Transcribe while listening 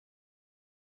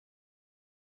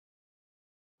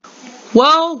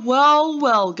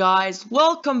Well, guys,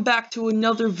 welcome back to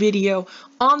another video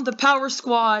on the Power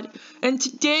Squad, and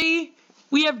today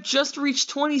we have just reached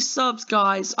 20 subs,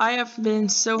 guys. I have been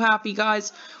so happy,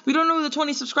 guys. We don't know who the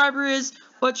 20 subscriber is,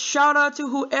 but shout out to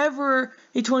whoever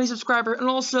a 20 subscriber, and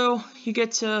also you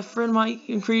get to friend my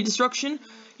and create destruction.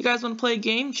 You guys want to play a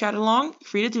game, chat along,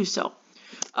 free to do so.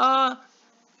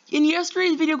 In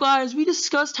yesterday's video, guys, we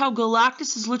discussed how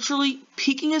Galactus is literally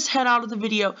peeking his head out of the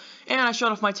video, and I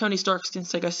showed off my Tony Stark skin,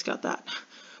 so I guess got that.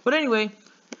 But anyway,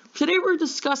 today we're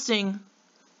discussing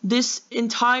this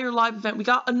entire live event. We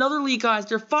got another leak, guys.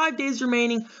 There are 5 days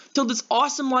remaining till this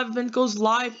awesome live event goes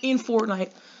live in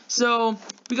Fortnite. So,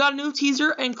 we got a new teaser,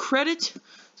 and credit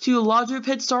to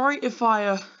LOGOPED. Sorry if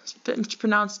I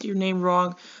pronounced your name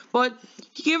wrong, but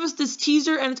he gave us this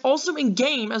teaser, and it's also in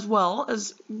game as well,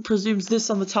 as presumes this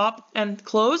on the top and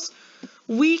close.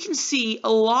 We can see a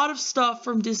lot of stuff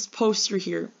from this poster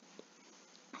here.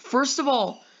 First of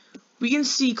all, we can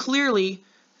see clearly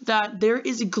that there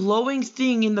is a glowing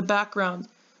thing in the background.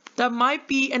 That might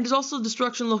be, and there's also a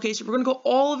destruction location. We're going to go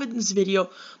all of it in this video,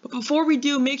 but before we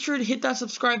do, make sure to hit that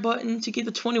subscribe button to get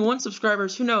the 21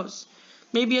 subscribers. Who knows?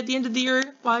 Maybe at the end of the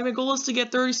year. My goal is to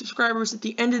get 30 subscribers at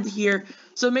the end of the year,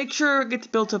 so make sure to get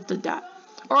built up to that.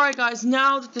 Alright, guys,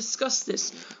 now to discuss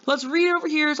this. Let's read it over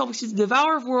here. It's obviously the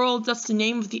Devourer World. That's the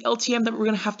name of the LTM that we're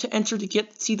going to have to enter to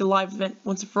see the live event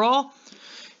once and for all.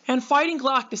 And fighting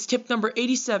Galactus, tip number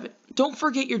 87. Don't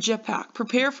forget your jetpack.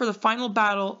 Prepare for the final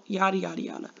battle, yada yada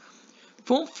yada.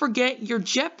 Don't forget your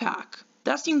jetpack.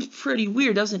 That seems pretty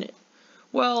weird, doesn't it?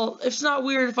 Well, it's not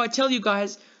weird if I tell you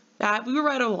guys that we were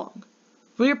right along.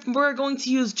 We're going to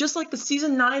use, just like the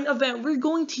Season 9 event, we're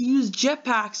going to use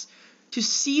jetpacks to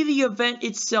see the event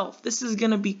itself. This is going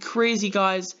to be crazy,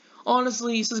 guys.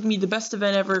 Honestly, this is going to be the best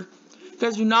event ever. You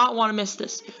guys do not want to miss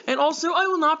this. And also, I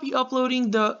will not be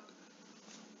uploading the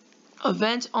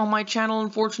event on my channel,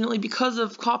 unfortunately, because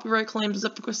of copyright claims,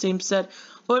 as the same said.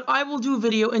 But I will do a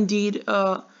video, indeed,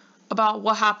 about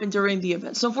what happened during the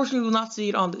event. So unfortunately, we will not see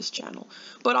it on this channel.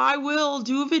 But I will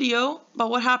do a video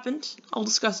about what happened. I'll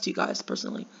discuss it to you guys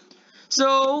personally.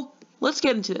 So let's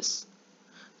get into this.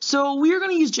 So we are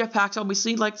going to use jetpacks,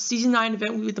 obviously, like the Season 9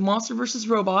 event with the Monster vs.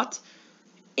 Robot.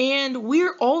 And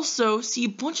we're also see a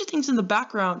bunch of things in the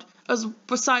background,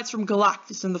 besides from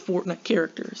Galactus and the Fortnite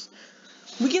characters.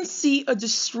 We can see a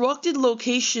destructed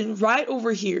location right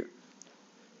over here.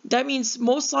 That means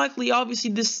most likely, obviously,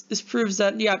 this proves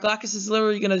that, yeah, Galactus is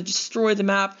literally going to destroy the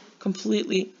map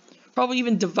completely. Probably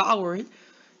even devour it.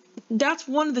 That's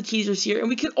one of the teasers here. And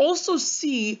we can also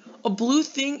see a blue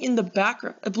thing in the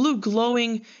background. A blue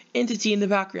glowing entity in the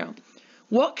background.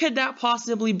 What could that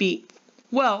possibly be?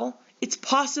 Well, it's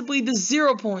possibly the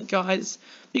 0 point, guys.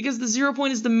 Because the 0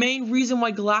 point is the main reason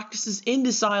why Galactus is in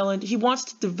this island. He wants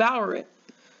to devour it.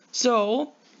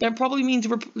 So that probably means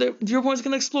the 0 point is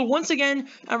going to explode once again,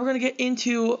 and we're going to get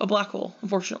into a black hole,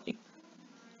 unfortunately.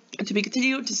 And to be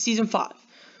continued to Season 5.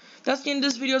 That's the end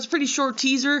of this video. It's a pretty short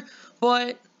teaser,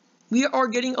 but we are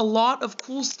getting a lot of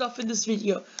cool stuff in this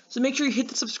video. So make sure you hit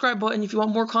the subscribe button if you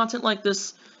want more content like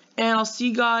this. And I'll see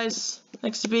you guys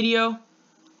next video.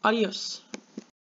 Adios.